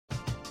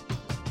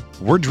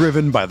We're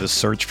driven by the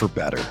search for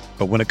better.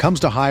 But when it comes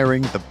to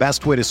hiring, the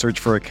best way to search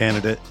for a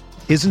candidate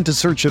isn't to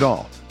search at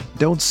all.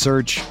 Don't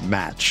search,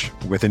 match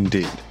with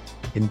Indeed.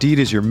 Indeed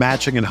is your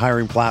matching and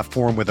hiring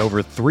platform with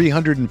over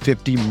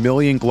 350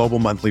 million global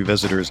monthly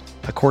visitors,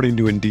 according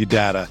to Indeed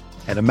data,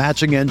 and a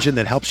matching engine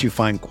that helps you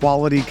find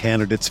quality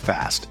candidates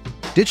fast.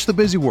 Ditch the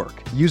busy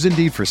work. Use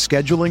Indeed for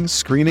scheduling,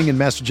 screening, and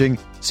messaging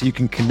so you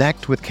can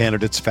connect with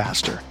candidates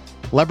faster.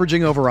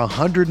 Leveraging over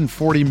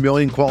 140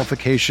 million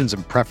qualifications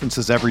and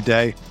preferences every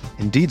day,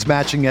 Indeed's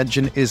matching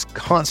engine is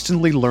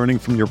constantly learning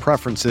from your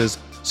preferences,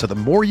 so the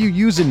more you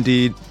use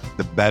Indeed,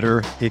 the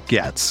better it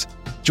gets.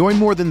 Join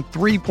more than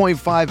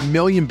 3.5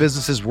 million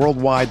businesses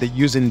worldwide that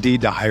use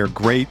Indeed to hire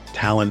great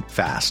talent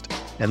fast.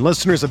 And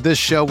listeners of this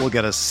show will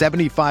get a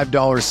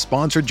 $75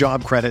 sponsored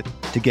job credit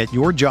to get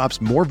your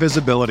jobs more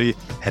visibility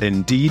at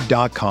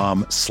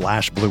Indeed.com/Blue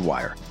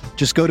Wire.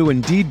 Just go to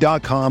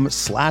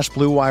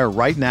Indeed.com/Blue Wire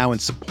right now and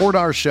support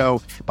our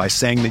show by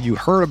saying that you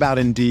heard about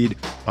Indeed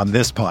on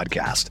this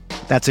podcast.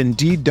 That's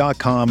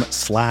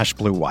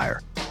Indeed.com/Blue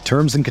Wire.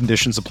 Terms and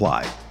conditions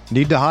apply.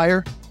 Need to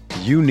hire?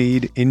 You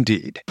need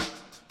Indeed.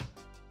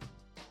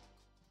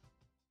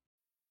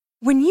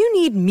 When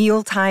you need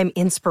mealtime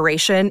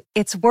inspiration,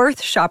 it's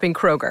worth shopping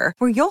Kroger,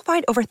 where you'll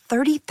find over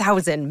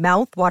 30,000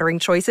 mouth-watering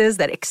choices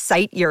that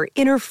excite your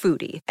inner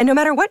foodie. And no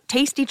matter what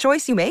tasty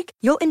choice you make,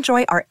 you'll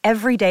enjoy our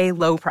everyday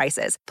low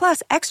prices,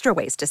 plus extra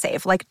ways to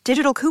save, like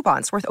digital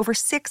coupons worth over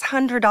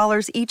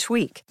 $600 each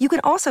week. You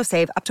can also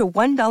save up to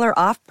 $1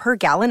 off per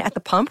gallon at the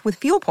pump with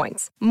fuel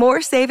points.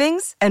 More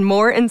savings and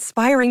more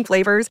inspiring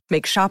flavors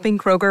make shopping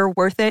Kroger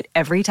worth it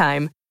every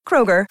time.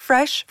 Kroger,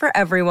 fresh for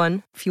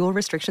everyone. Fuel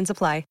restrictions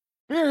apply.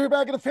 We're here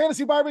back at the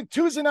Fantasy Barbecue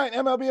Tuesday night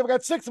MLB. I've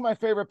got 6 of my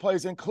favorite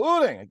plays,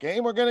 including a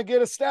game we're going to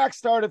get a stack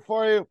started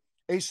for you.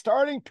 A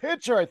starting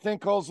pitcher, I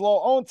think, goes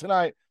low owned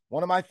tonight.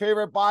 One of my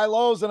favorite buy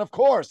lows. And, of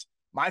course,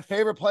 my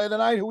favorite play of the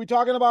night. Who we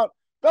talking about?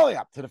 Belly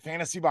up to the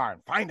Fantasy Barn.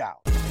 Find out.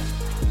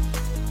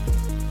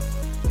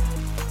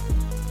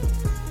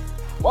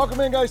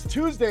 Welcome in, guys.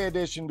 Tuesday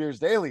edition Beers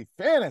Daily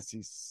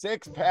Fantasy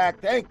 6-pack.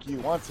 Thank you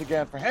once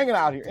again for hanging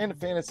out here in the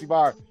Fantasy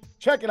Bar.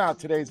 Checking out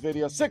today's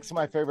video. 6 of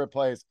my favorite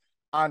plays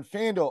on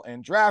FanDuel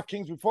and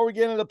DraftKings. Before we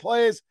get into the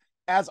plays,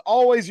 as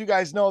always, you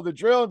guys know the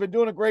drill. I've been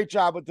doing a great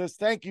job with this.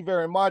 Thank you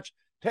very much.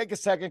 Take a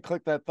second,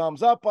 click that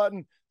thumbs up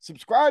button,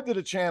 subscribe to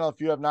the channel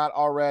if you have not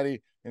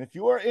already. And if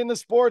you are into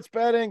sports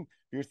betting,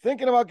 if you're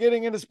thinking about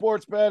getting into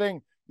sports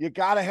betting, you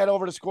got to head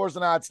over to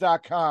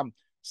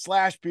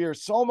scoresandodds.com/beer.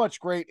 So much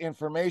great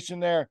information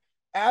there,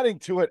 adding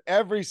to it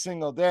every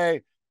single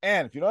day.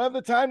 And if you don't have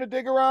the time to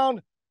dig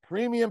around,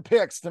 premium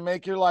picks to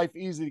make your life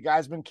easy. The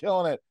guy's been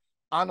killing it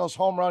on those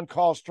home run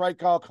calls,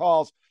 strikeout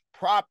calls,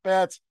 prop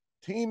bets,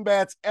 team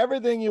bets,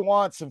 everything you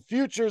want. Some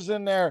futures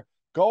in there.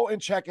 Go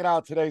and check it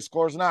out today.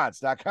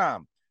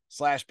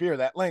 Scoresandodds.com/beer.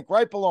 That link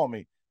right below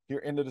me here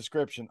in the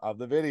description of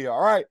the video.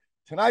 All right,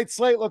 tonight's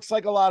slate looks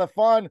like a lot of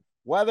fun.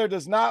 Weather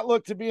does not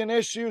look to be an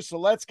issue, so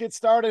let's get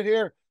started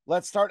here.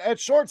 Let's start at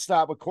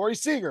shortstop with Corey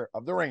Seager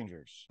of the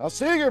Rangers. Now,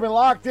 Seager been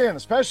locked in,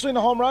 especially in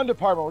the home run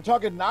department. We're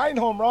talking 9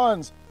 home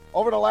runs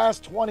over the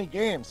last 20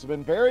 games. It's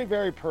been very,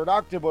 very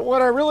productive. But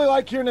what I really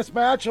like here in this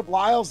matchup,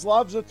 Lyles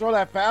loves to throw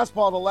that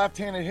fastball to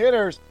left-handed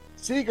hitters.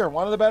 Seager,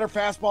 one of the better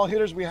fastball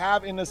hitters we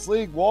have in this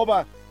league.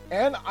 Woba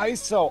and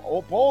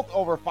ISO, both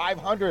over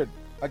 500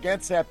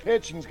 against that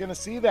pitch, and he's going to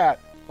see that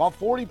about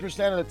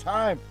 40% of the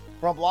time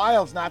from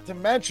Lyles. Not to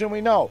mention,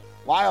 we know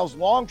Lyles'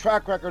 long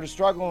track record of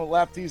struggling with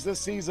lefties this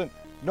season.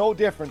 No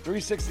different.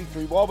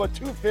 363 Woba,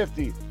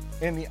 250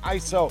 in the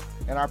ISO,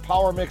 and our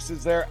power mix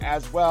is there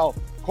as well.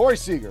 Corey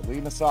Seager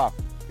leading us off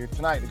here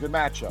tonight in a good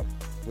matchup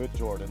with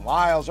Jordan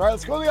Lyles. All right,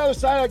 let's go to the other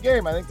side of the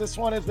game. I think this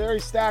one is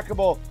very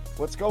stackable.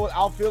 Let's go with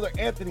outfielder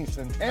Anthony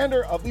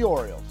Santander of the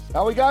Orioles.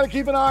 Now, we got to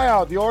keep an eye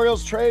out. The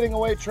Orioles trading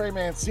away Trey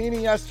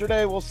Mancini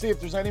yesterday. We'll see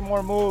if there's any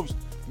more moves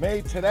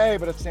made today.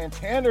 But if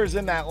Santander's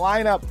in that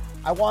lineup,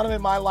 I want him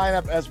in my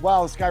lineup as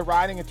well. This guy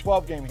riding a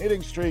 12-game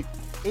hitting streak,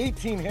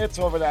 18 hits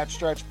over that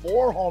stretch,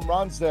 4 home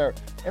runs there,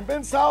 and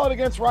been solid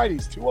against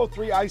righties.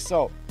 203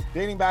 ISO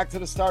dating back to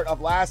the start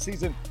of last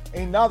season.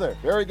 Another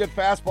very good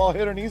fastball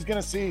hitter, and he's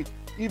going to see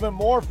even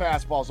more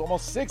fastballs,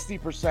 almost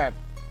 60%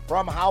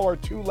 from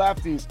Howard, 2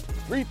 lefties,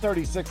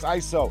 336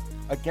 ISO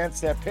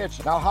against that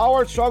pitch. Now,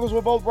 Howard struggles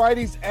with both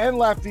righties and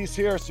lefties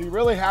here, so you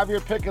really have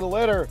your pick of the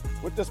litter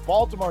with this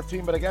Baltimore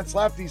team, but against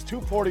lefties,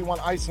 241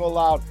 ISO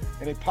allowed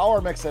and a power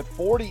mix at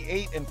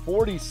 48 and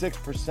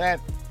 46%.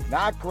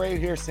 Not great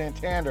here,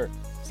 Santander.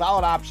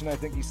 Solid option. I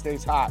think he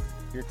stays hot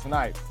here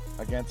tonight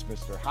against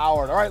Mr.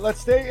 Howard. All right,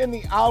 let's stay in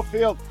the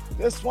outfield.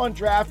 This one,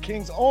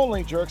 DraftKings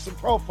only, Jurickson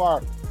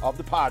Profar of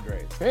the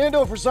Padres.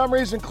 FanDuel, for some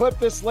reason, clipped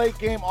this late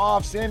game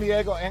off San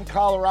Diego and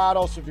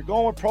Colorado. So if you're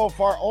going with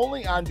Profar,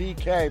 only on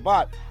DK.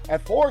 But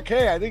at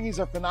 4K, I think he's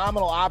a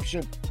phenomenal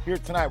option here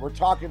tonight. We're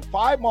talking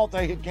 5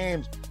 multi-hit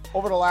games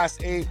over the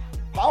last 8.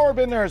 Power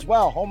been there as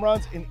well. Home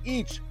runs in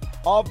each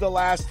of the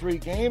last 3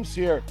 games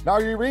here. Now,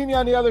 Uribe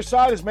on the other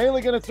side is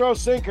mainly going to throw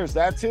sinkers.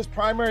 That's his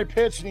primary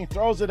pitch, and he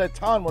throws it a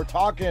ton. We're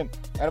talking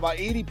at about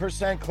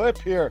 80% clip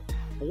here.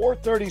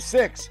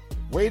 436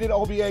 weighted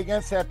OBA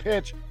against that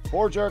pitch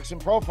for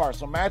Jurickson Profar.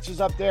 So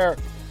matches up there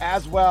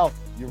as well.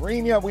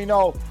 Urena, we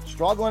know,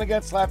 struggling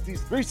against lefties.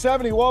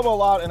 370 WOBA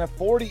allowed and a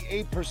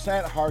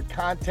 48% hard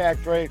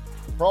contact rate.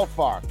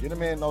 Profar, get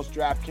him in those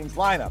DraftKings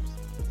lineups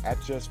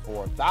at just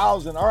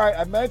 4,000. All right,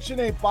 I mentioned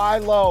a buy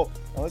low.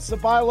 Now, this is a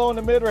buy low in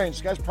the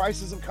mid-range. Guys,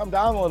 prices have come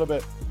down a little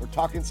bit. We're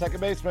talking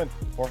second baseman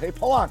Jorge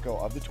Polanco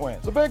of the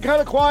Twins. It's been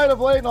kind of quiet of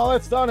late, and all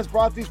that's done is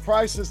brought these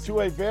prices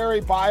to a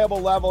very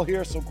buyable level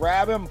here. So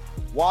grab him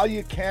while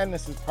you can.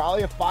 This is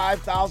probably a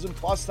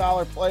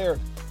 $5,000+ player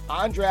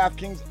on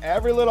DraftKings.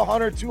 Every little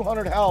 100,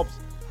 200 helps,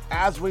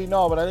 as we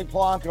know. But I think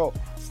Polanco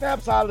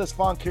snaps out of this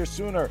funk here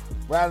sooner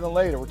rather than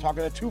later. We're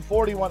talking a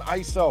 241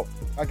 ISO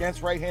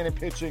against right-handed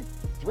pitching.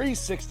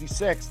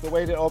 366 the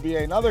weighted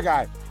OBA. Another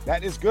guy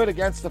that is good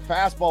against the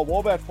fastball.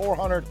 WOBA at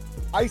 400,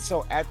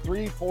 ISO at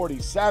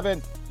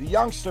 347. The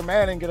youngster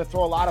Manning going to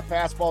throw a lot of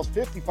fastballs,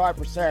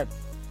 55%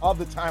 of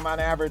the time on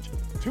average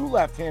to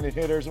left-handed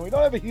hitters. And we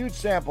don't have a huge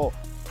sample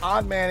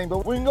on Manning,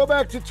 but we can go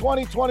back to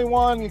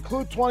 2021,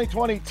 include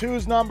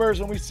 2022's numbers,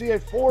 and we see a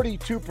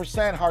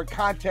 42% hard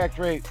contact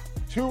rate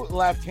to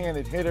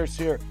left-handed hitters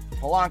here.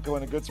 Polanco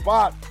in a good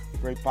spot.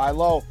 Great buy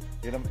low.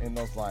 Get him in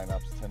those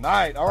lineups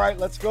tonight. All right,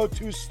 let's go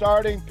to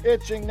starting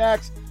pitching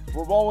next.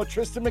 We're rolling with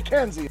Triston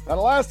McKenzie. Now,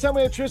 the last time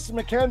we had Triston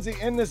McKenzie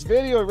in this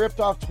video, he ripped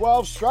off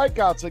 12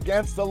 strikeouts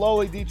against the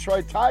lowly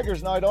Detroit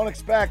Tigers. Now, I don't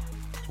expect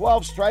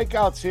 12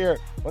 strikeouts here,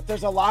 but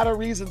there's a lot of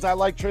reasons I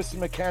like Triston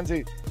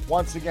McKenzie.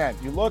 Once again,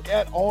 you look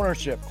at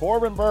ownership.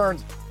 Corbin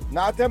Burnes,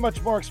 not that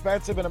much more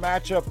expensive in a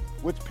matchup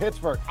with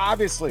Pittsburgh.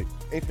 Obviously,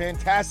 a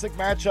fantastic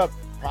matchup,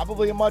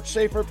 probably a much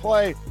safer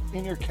play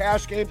in your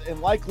cash games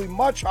and likely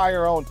much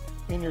higher owned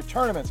in your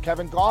tournaments.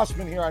 Kevin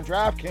Gausman here on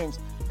DraftKings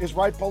is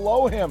right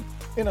below him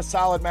in a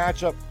solid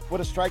matchup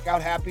with a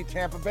strikeout-happy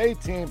Tampa Bay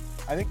team.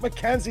 I think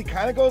McKenzie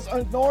kind of goes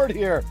ignored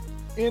here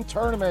in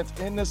tournaments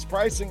in this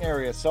pricing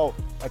area. So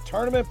a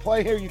tournament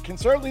play here, you can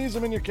certainly use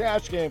him in your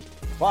cash games,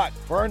 but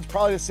Burnes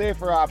probably the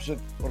safer option.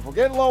 But if we're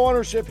getting low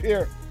ownership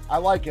here, I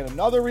like it.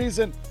 Another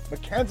reason,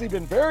 McKenzie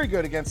been very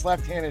good against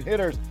left-handed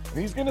hitters, and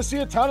he's going to see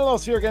a ton of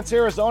those here against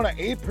Arizona.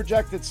 8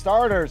 projected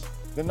starters.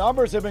 The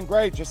numbers have been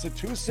great. Just a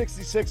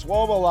 266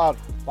 WOBA allowed,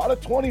 about a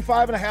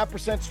 25.5%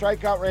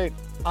 strikeout rate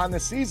on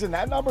the season.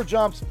 That number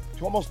jumps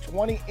to almost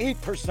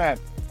 28%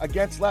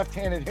 against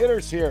left-handed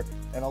hitters here.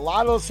 And a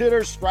lot of those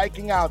hitters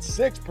striking out.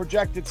 6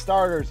 projected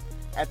starters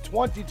at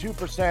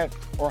 22%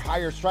 or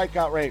higher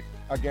strikeout rate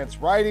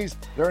against righties.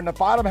 They're in the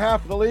bottom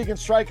half of the league in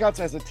strikeouts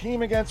as a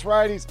team against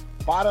righties.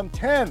 Bottom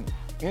 10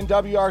 in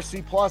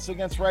WRC plus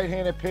against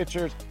right-handed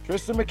pitchers.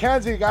 Triston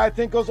McKenzie, a guy I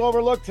think goes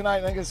overlooked tonight.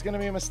 I think it's going to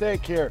be a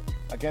mistake here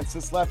against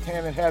this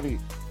left-handed heavy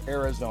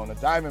Arizona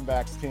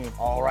Diamondbacks team.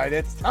 All right,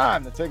 it's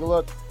time to take a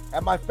look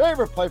at my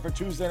favorite play for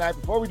Tuesday night.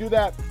 Before we do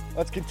that,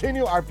 let's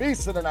continue our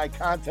Beast of the Night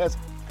contest.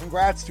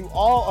 Congrats to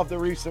all of the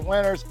recent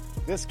winners.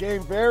 This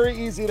game, very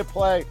easy to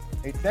play.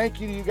 A thank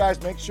you to you guys.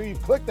 Make sure you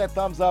click that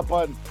thumbs up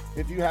button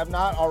if you have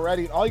not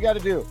already. All you got to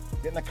do,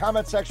 get in the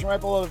comment section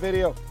right below the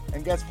video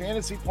and get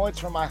fantasy points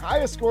from my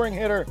highest scoring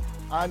hitter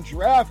on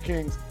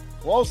DraftKings.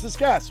 Closest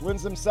guess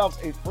wins themselves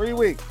a free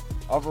week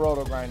of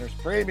Roto Grinders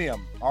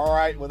Premium. All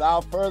right,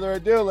 without further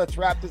ado, let's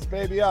wrap this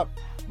baby up.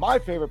 My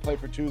favorite play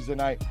for Tuesday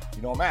night,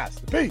 you know him as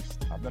the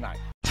Beast of the Night.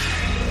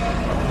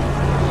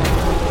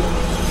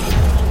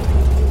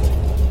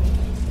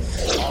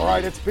 All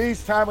right, it's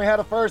Beast time. We had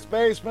a first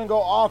baseman go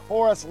off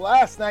for us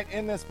last night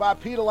in this spot.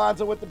 Pete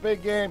Alonso with the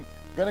big game.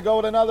 Going to go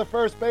with another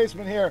first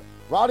baseman here.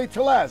 Rowdy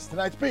Tellez,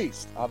 tonight's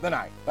Beast of the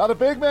Night. Now, the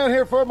big man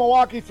here for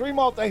Milwaukee, 3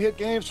 multi-hit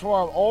games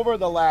for him over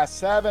the last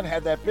 7.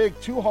 Had that big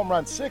 2-home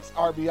run, 6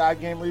 RBI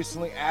game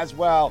recently as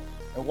well.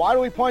 And why do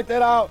we point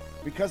that out?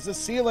 Because the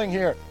ceiling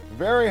here,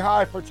 very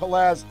high for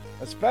Tellez,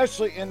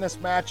 especially in this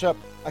matchup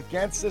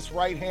against this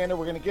right-hander.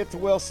 We're going to get to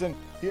Wilson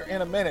here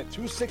in a minute.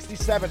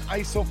 267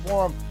 ISO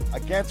for him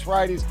against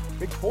righties.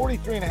 Big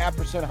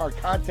 43.5% hard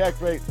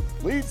contact rate.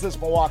 Leads this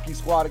Milwaukee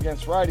squad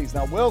against righties.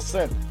 Now,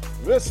 Wilson,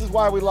 this is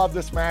why we love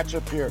this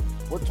matchup here.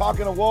 We're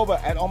talking a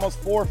WOBA at almost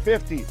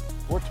 450.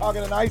 We're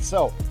talking an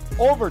ISO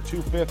over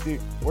 250.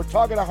 We're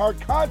talking a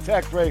hard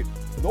contact rate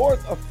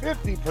north of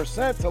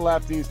 50% to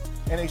lefties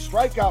and a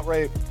strikeout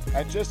rate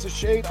at just a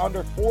shade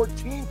under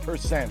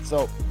 14%.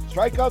 So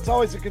strikeout's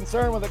always a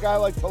concern with a guy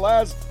like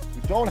Tellez.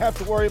 We don't have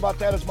to worry about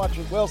that as much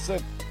with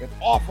Wilson. It's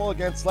awful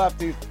against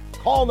lefties.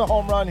 Calling the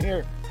home run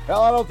here.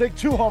 Hell, I don't think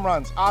 2 home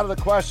runs out of the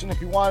question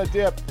if you want to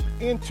dip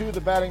into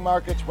the betting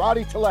markets.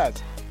 Rowdy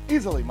Tellez,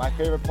 easily my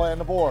favorite play on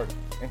the board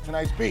in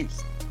tonight's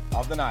Beast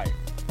of the Night.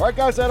 All right,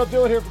 guys, that'll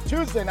do it here for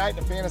Tuesday night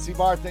in the Fantasy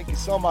Bar. Thank you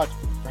so much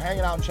for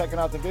hanging out and checking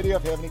out the video.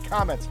 If you have any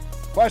comments,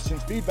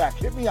 questions, feedback,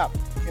 hit me up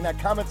in that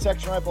comment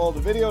section right below the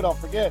video. Don't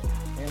forget,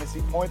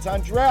 fantasy points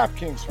on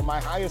DraftKings for my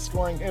highest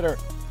scoring hitter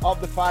of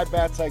the 5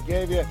 bats I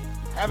gave you.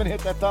 Haven't hit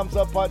that thumbs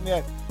up button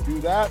yet, do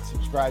that.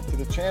 Subscribe to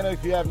the channel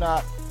if you have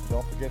not.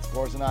 Don't forget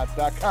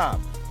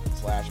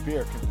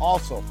scoresandodds.com/beer. Can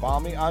also follow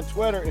me on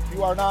Twitter if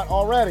you are not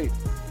already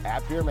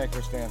at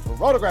BeerMakerStan. For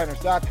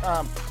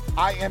RotoGrinders.com,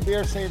 I am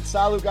Beer saying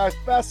salut, guys.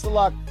 Best of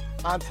luck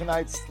on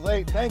tonight's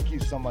slate. Thank you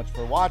so much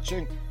for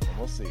watching, and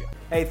we'll see you.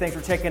 Hey, thanks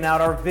for checking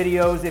out our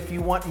videos. If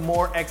you want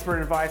more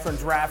expert advice on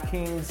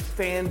DraftKings,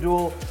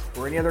 FanDuel,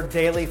 or any other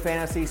daily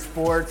fantasy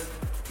sports,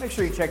 make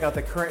sure you check out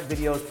the current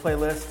videos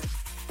playlist